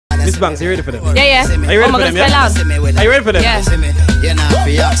Miss Banks, you ready for them? Yeah. Are you ready for them, yeah? Are you ready for them? Yeah.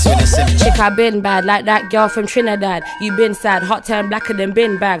 Chick, I been bad, like that girl from Trinidad. You been sad, hot turn blacker than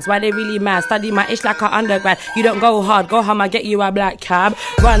bin bags. Why they really mad? Study my ish like an undergrad. You don't go hard, I get you a black cab.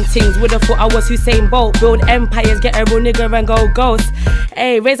 Run things, would've thought I was Usain Bolt. Build empires, get a real nigga and go ghost.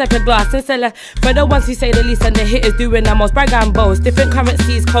 Hey, raise up your glass and sell for the ones who say the least and the hitters doing the most. Brag and boast, different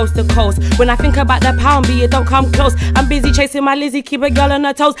currencies coast to coast. When I think about the pound, be it don't come close. I'm busy chasing my Lizzie, keep a girl on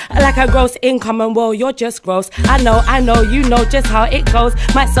her toes. Like a gross income and well, you're just gross. I know, you know just how it goes.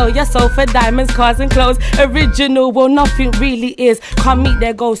 Might sell your soul for diamonds, cars and clothes. Original, well nothing really is. Can't meet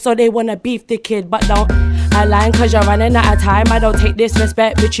their goals, so they wanna beef the kid. But don't align, cause you're running out of time. I don't take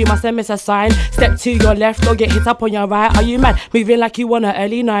disrespect, bitch, you must have missed a sign. Step to your left or get hit up on your right. Are you mad? Moving like you want an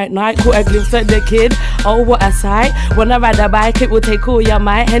early night. Caught a glimpse at the kid, oh what a sight. Wanna ride a bike, it will take all your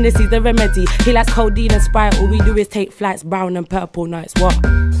might. Hennessy's the remedy, he likes codeine and Sprite. All we do is take flights, brown and purple nights. What?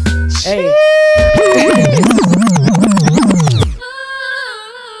 Hey.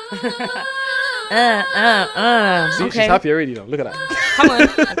 See, okay. she's happy already though, look at that. Come on,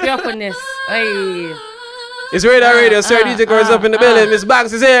 get up on this. Hey. It's Radar Radio, Sir DJ Corey's up in the building, Miss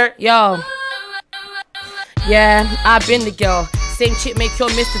Banks is here. Yo. Yeah, I've been the girl. Same chick make your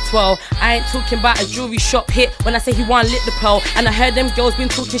Mr. 12. I ain't talking about a jewelry shop hit when I say he want lit the pearl. And I heard them girls been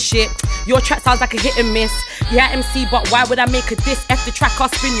talking shit. Your track sounds like a hit and miss. Yeah, MC, but why would I make a diss? F the track, I'll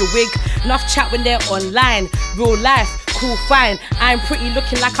spin your wig. Enough chat when they're online. Real life, cool, fine. I'm pretty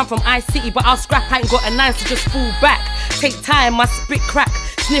looking like I'm from iCity, but I'll scrap, I ain't got a 9, so just fall back. Take time, my spit crack.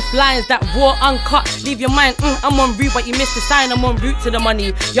 Sniff lines that raw, uncut. Leave your mind, I'm on route, but you missed the sign. I'm on route to the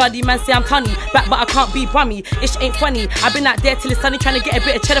money. Yardie man say I'm tunny, back but I can't be bummy. Ish ain't funny. I've been out there till it's sunny, trying to get a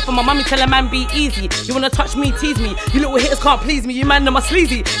bit of cheddar for my mummy. Tell a man be easy. You wanna touch me, tease me. You little hitters can't please me. You man them are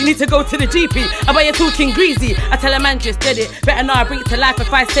sleazy. You need to go to the GP. I bet you're talking greasy. I tell a man just did it. Better now I bring it to life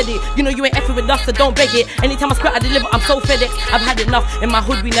if I said it. You know you ain't effing with us, so don't beg it. Anytime I spit I deliver, I'm so FedEx. I've had enough. In my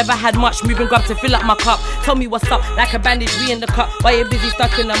hood we never had much. Moving grub to fill up my cup. Tell me what's up, like a bandage, we in the cup. Why you busy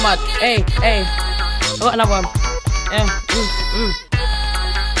stuck in the mud? Hey, I got another one.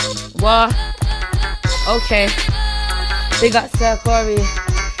 What? Okay. Big up Sir Corey.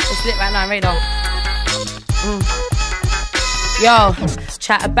 It's lit right now, radar. Yo,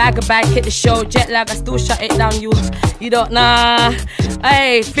 chat a bag, hit the show. Jet lag, I still shut it down. You don't nah.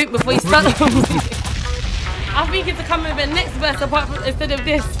 Hey, think before you start. I'm thinking to come with the next verse apart from instead of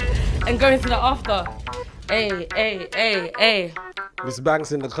this and go into the after. Hey. Miss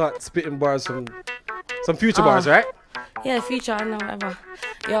Banks in the cut, spitting bars from some future bars, right? Yeah, future, I know, whatever.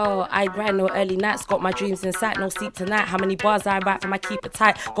 Yo, I grind no early nights, got my dreams in sight, no sleep tonight. How many bars I write from I keep it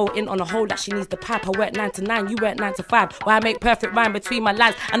tight. Go in on a hole that she needs the pipe. I work 9 to 9, you work 9 to 5. Why I make perfect rhyme between my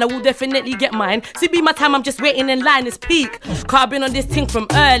lines, and I will definitely get mine. See, be my time, I'm just waiting in line, it's peak. Cause I've been on this thing from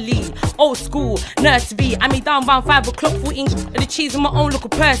early. Old school, nursery. I mean down round 5 o'clock, 14 the cheese in my own little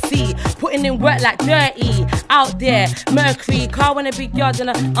Percy. Putting in work like dirty. Out there, Mercury, car when a big yard and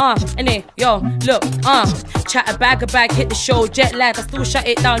anyway, yo, look, chat a bag, hit the show, jet lag, I still shut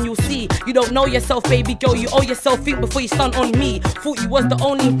it down, you'll see. You don't know yourself, baby girl, you owe yourself, think before you stunt on me. Thought you was the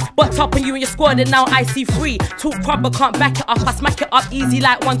only, but top on you and your squad, and now I see free. Talk proper, can't back it up, I smack it up easy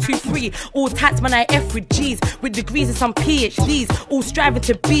like 1, 2, 3. All tats, man, I F with G's, with degrees and some PhDs, all striving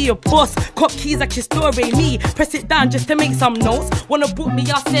to be a boss. Cop keys like your story, me, press it down just to make some notes. Wanna book me,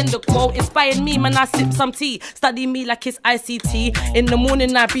 I'll send a quote. Inspired me, man, I sip some tea. Study me like it's ICT. In the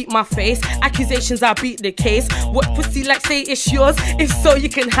morning, I beat my face. Accusations, I beat the case. What pussy like say it's yours? If so, you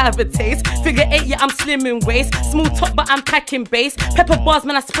can have a taste. Figure 8, yeah, I'm slim in waist. Small top, but I'm packing bass. Pepper bars,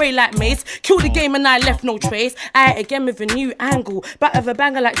 man, I spray like mace. Kill the game and I left no trace. I again with a new angle. Back of a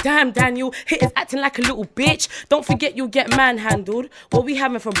banger like damn Daniel. Hitters acting like a little bitch. Don't forget you'll get manhandled. What we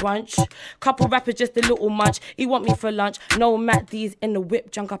having for brunch? Couple rappers, just a little munch. He want me for lunch. No Matt D's in the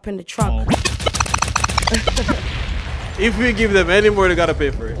whip, junk up in the trunk. If we give them any more, they gotta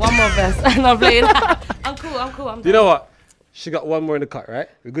pay for it. One more verse. I'm playing. I'm cool. Do you know what? She got one more in the cut, right?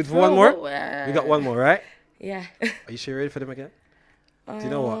 We good for one more? We got one more, right? Yeah. Are you sure you're ready for them again? Do you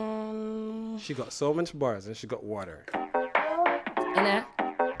know what? She got so much bars and she got water. In there?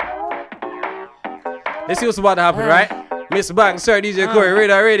 Let's see what's about to happen, right? Miss Banks, Sir DJ Corey,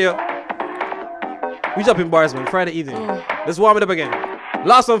 Radar Radio. We jumping bars, man. Friday evening. Let's warm it up again.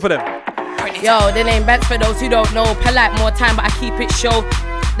 Last one for them. Yo, the name Banks for those who don't know. Polite more time, but I keep it show.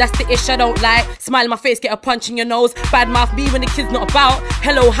 That's the ish I don't like. Smile in my face, get a punch in your nose. Bad mouth me when the kid's not about.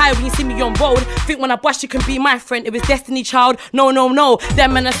 Hello, hi when you see me on road. Think when I bust you can be my friend. It was Destiny Child. No.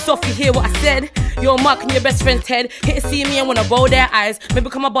 Them and a soft, you hear what I said? You're marking your best friend's head. Hit see me and wanna roll their eyes. Maybe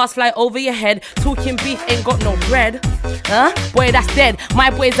come a boss fly over your head. Talking beef ain't got no bread. Huh? Boy, that's dead. My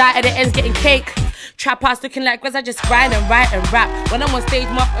boy's out at the ends getting cake. Trap house looking like Grizz, I just grind and write and rap. When I'm on stage,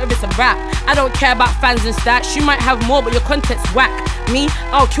 it's a rap. I don't care about fans and stats. You might have more, but your content's whack. Me,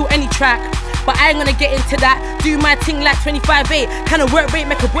 I'll kill any track. But I ain't gonna get into that. Do my thing like 25-8. Kinda work rate,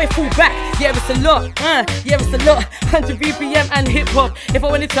 make a boy fall back. Yeah, it's a lot. Yeah, it's a lot. 100 BPM and hip hop. If I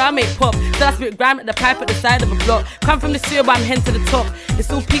wanted to, I make pop. So I spit grime at the pipe at the side of a block. Come from the sewer, but I'm heading to the top. It's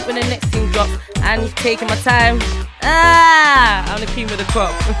all peak when the next thing drops. And taking my time. I'm the cream of the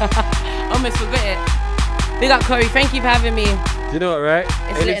crop. Almost forgot it. Big up, Corey. Thank you for having me. You know what, right?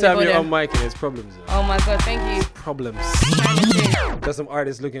 It's anytime you're on mic and there's problems. Oh my god, thank you. Problems. Got some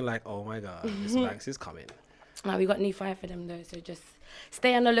artists looking like, oh my god, Miss Banks is coming. Now we got new fire for them though, so just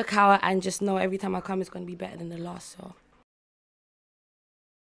stay on the lookout and just know every time I come it's gonna be better than the last. So.